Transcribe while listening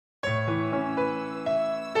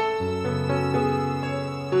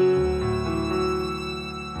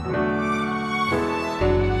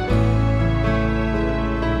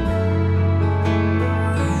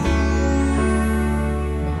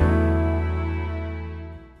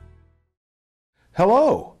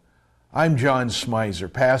Hello, I'm John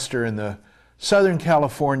Smizer, pastor in the Southern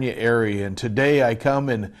California area, and today I come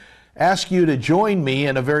and ask you to join me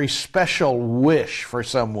in a very special wish for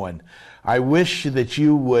someone. I wish that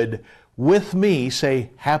you would, with me, say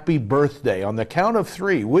happy birthday on the count of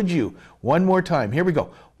three. Would you? One more time. Here we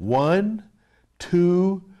go. 1,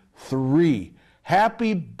 2, 3.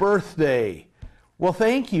 Happy birthday. Well,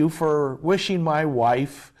 thank you for wishing my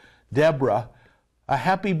wife, Deborah, a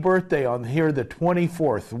happy birthday on here the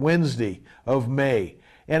 24th, Wednesday of May.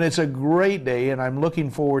 And it's a great day, and I'm looking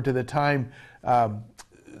forward to the time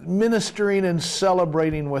ministering and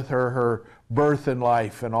celebrating with her birth and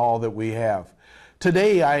life and all that we have.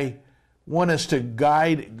 Today I want us to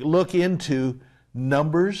look into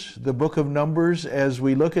Numbers, the book of Numbers, as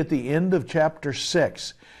we look at the end of chapter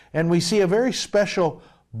 6. And we see a very special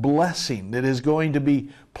blessing that is going to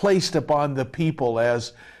be placed upon the people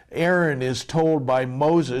as Aaron is told by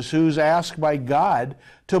Moses, who's asked by God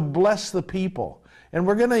to bless the people. And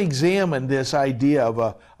we're going to examine this idea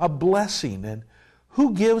of a blessing, and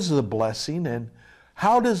who gives the blessing, and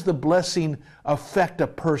how does the blessing affect a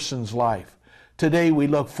person's life. Today we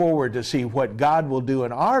look forward to see what God will do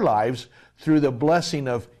in our lives through the blessing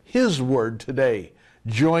of His Word today.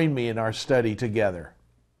 Join me in our study together.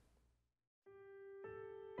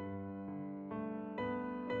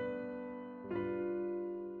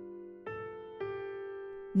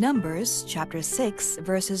 Numbers chapter 6,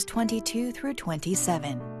 verses 22 through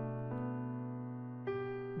 27.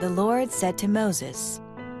 The Lord said to Moses,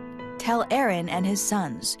 "Tell Aaron and his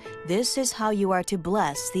sons, this is how you are to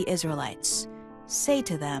bless the Israelites. Say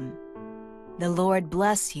to them, the Lord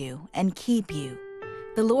bless you and keep you.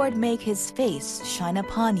 The Lord make his face shine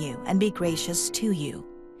upon you and be gracious to you.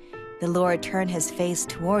 The Lord turn his face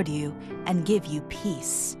toward you and give you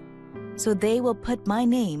peace. So they will put my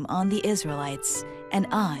name on the Israelites, and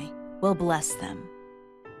I will bless them."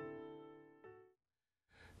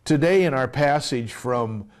 Today in our passage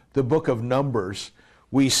from the book of Numbers,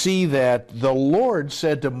 we see that the Lord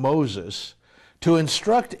said to Moses to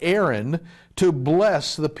instruct Aaron to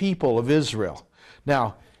bless the people of Israel.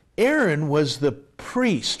 Now, Aaron was the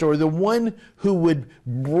priest, or the one who would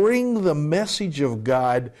bring the message of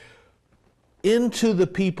God into the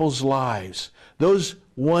people's lives. Those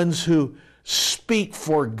ones who speak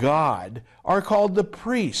for God are called the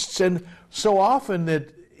priests. And so often that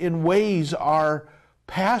in ways our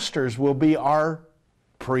pastors will be our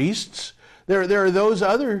priests. There are those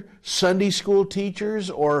other Sunday school teachers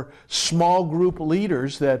or small group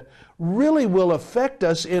leaders that really will affect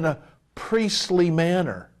us in a priestly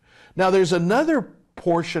manner. Now there's another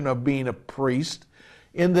portion of being a priest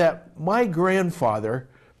in that my grandfather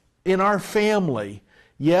in our family,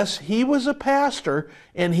 yes, he was a pastor,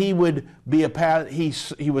 and he would be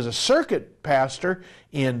he was a circuit pastor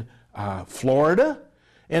in Florida.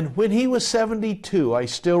 And when he was 72, I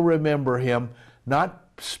still remember him not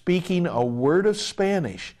speaking a word of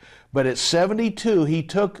Spanish, but at 72 he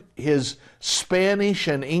took his Spanish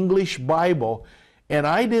and English Bible, and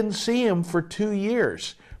I didn't see him for 2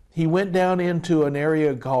 years. He went down into an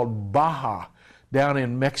area called Baja down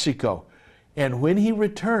in Mexico. And when he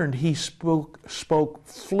returned, he spoke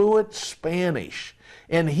fluent Spanish.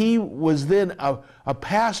 And he was then a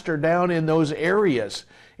pastor down in those areas.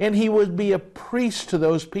 And he would be a priest to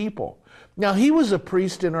those people. Now, he was a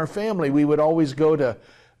priest in our family. We would always go to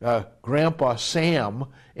Grandpa Sam,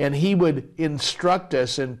 and he would instruct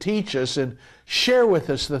us and teach us and share with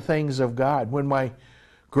us the things of God. When my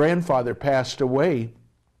grandfather passed away,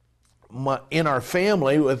 in our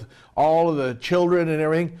family, with all of the children and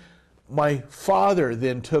everything, my father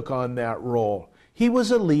then took on that role. He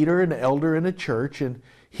was a leader, an elder in a church, and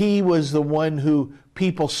he was the one who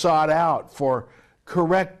people sought out for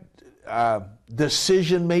correct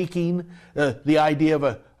decision making, the idea of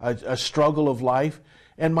a struggle of life.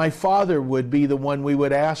 And my father would be the one we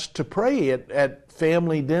would ask to pray at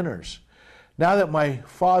family dinners. Now that my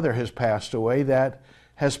father has passed away, that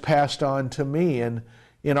has passed on to me, and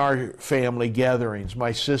in our family gatherings,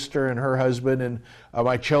 my sister and her husband and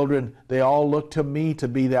my children, they all look to me to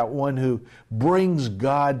be that one who brings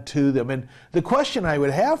God to them. And the question I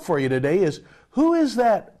would have for you today is, who is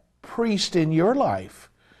that priest in your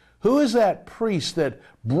life? Who is that priest that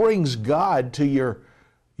brings God to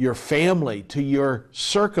your family, to your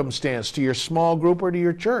circumstance, to your small group, or to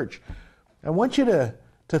your church? I want you to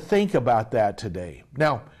think about that today.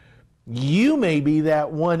 Now, you may be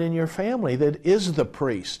that one in your family that is the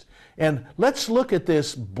priest. And let's look at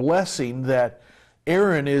this blessing that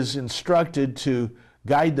Aaron is instructed to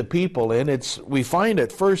guide the people in. We find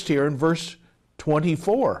it first here in verse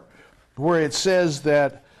 24, where it says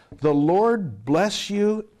that The Lord bless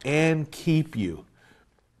you and keep you.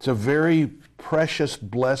 It's a very precious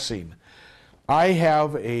blessing. I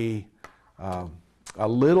have a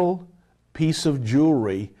little piece of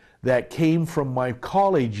jewelry that came from my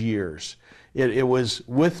college years. It was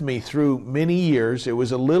with me through many years. It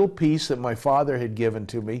was a little piece that my father had given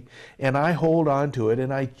to me, and I hold on to it,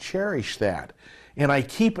 and I cherish that. And I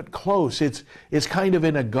keep it close. It's kind of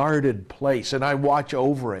in a guarded place, and I watch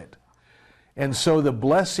over it. And so the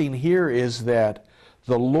blessing here is that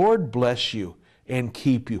the Lord bless you and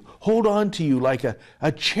keep you. Hold on to you like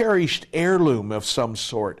a cherished heirloom of some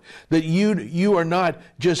sort, that you are not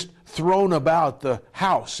just thrown about the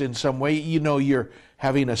house in some way. You know you're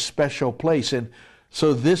having a special place. And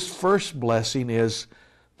so this first blessing is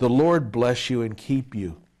the Lord bless you and keep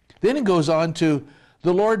you. Then it goes on to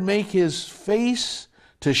the Lord make his face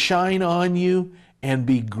to shine on you and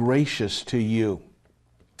be gracious to you.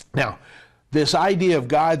 Now, this idea of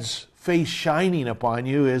God's face shining upon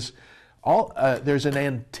you is there's an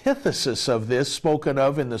antithesis of this spoken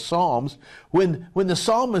of in the Psalms when the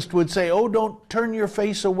psalmist would say, oh, don't turn your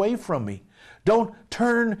face away from me. Don't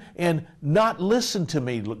turn and not listen to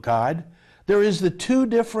me, God. There is the two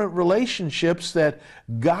different relationships that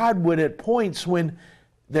God would at points when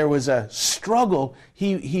there was a struggle,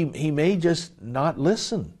 he may just not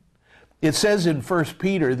listen. It says in 1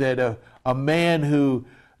 Peter that a man who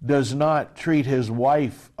does not treat his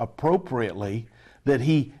wife appropriately, that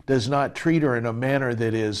he does not treat her in a manner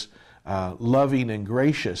that is loving and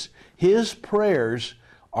gracious, his prayers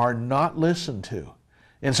are not listened to.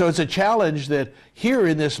 And so it's a challenge that here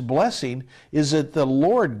in this blessing is that the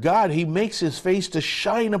Lord God, he makes his face to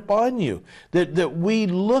shine upon you. That we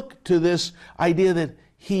look to this idea that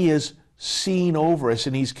he is seeing over us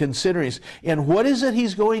and he's considering us. And what is it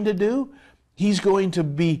he's going to do? He's going to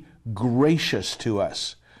be gracious to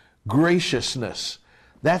us. Graciousness.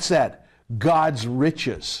 That's that God's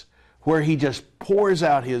riches, where he just pours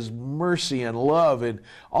out his mercy and love and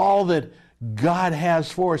all that God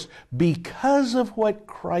has for us because of what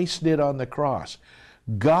Christ did on the cross.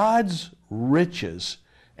 God's riches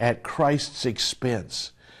at Christ's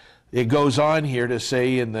expense. It goes on here to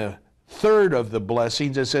say in the third of the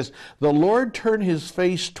blessings, it says, the Lord turn his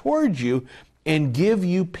face towards you and give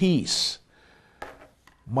you peace.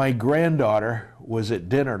 My granddaughter was at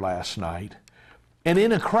dinner last night, and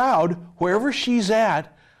in a crowd, wherever she's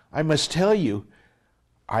at, I must tell you,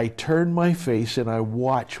 I turn my face and I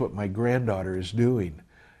watch what my granddaughter is doing.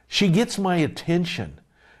 She gets my attention.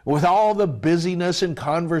 With all the busyness and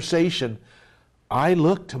conversation, I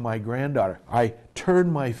look to my granddaughter. I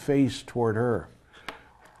turn my face toward her.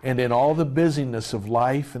 And in all the busyness of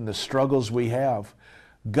life and the struggles we have,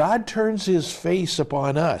 God turns his face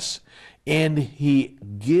upon us and he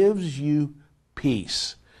gives you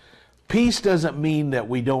peace. Peace doesn't mean that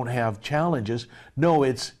we don't have challenges. No,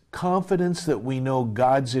 it's confidence that we know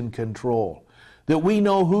God's in control, that we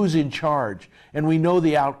know who's in charge, and we know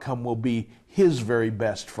the outcome will be his very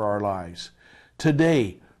best for our lives.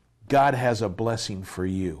 Today, God has a blessing for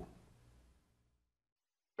you.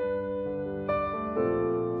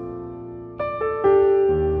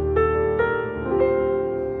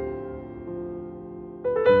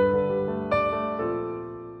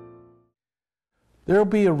 There'll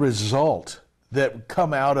be a result that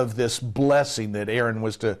come out of this blessing that Aaron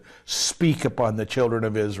was to speak upon the children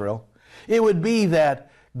of Israel. It would be that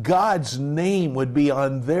God's name would be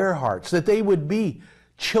on their hearts, that they would be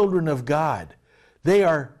children of God.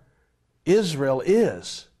 Israel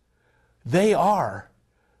is. They are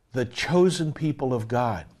the chosen people of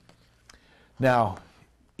God. Now,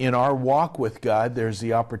 in our walk with God, there's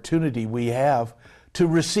the opportunity we have to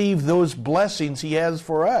receive those blessings he has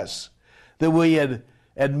for us. That we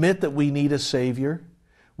admit that we need a Savior.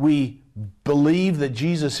 We believe that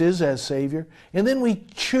Jesus is as Savior. And then we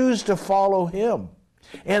choose to follow him.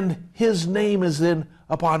 And his name is then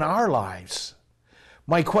upon our lives.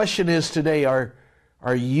 My question is today, are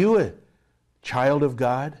you a child of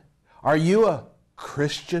God? Are you a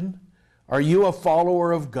Christian? Are you a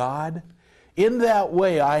follower of God? In that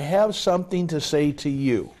way, I have something to say to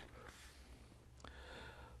you.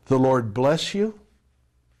 The Lord bless you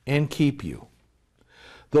and keep you.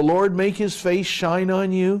 The Lord make his face shine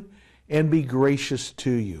on you and be gracious to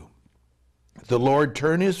you. The Lord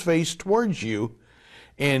turn his face towards you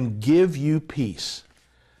and give you peace.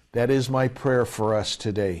 That is my prayer for us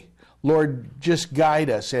today. Lord, just guide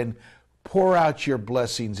us and pour out your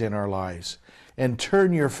blessings in our lives and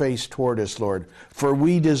turn your face toward us, Lord, for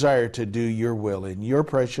we desire to do your will. In your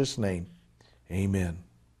precious name, amen.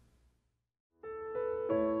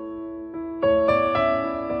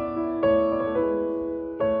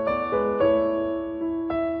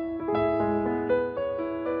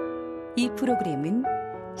 프로그램은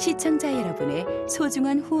시청자 여러분의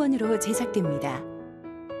소중한 후원으로 제작됩니다.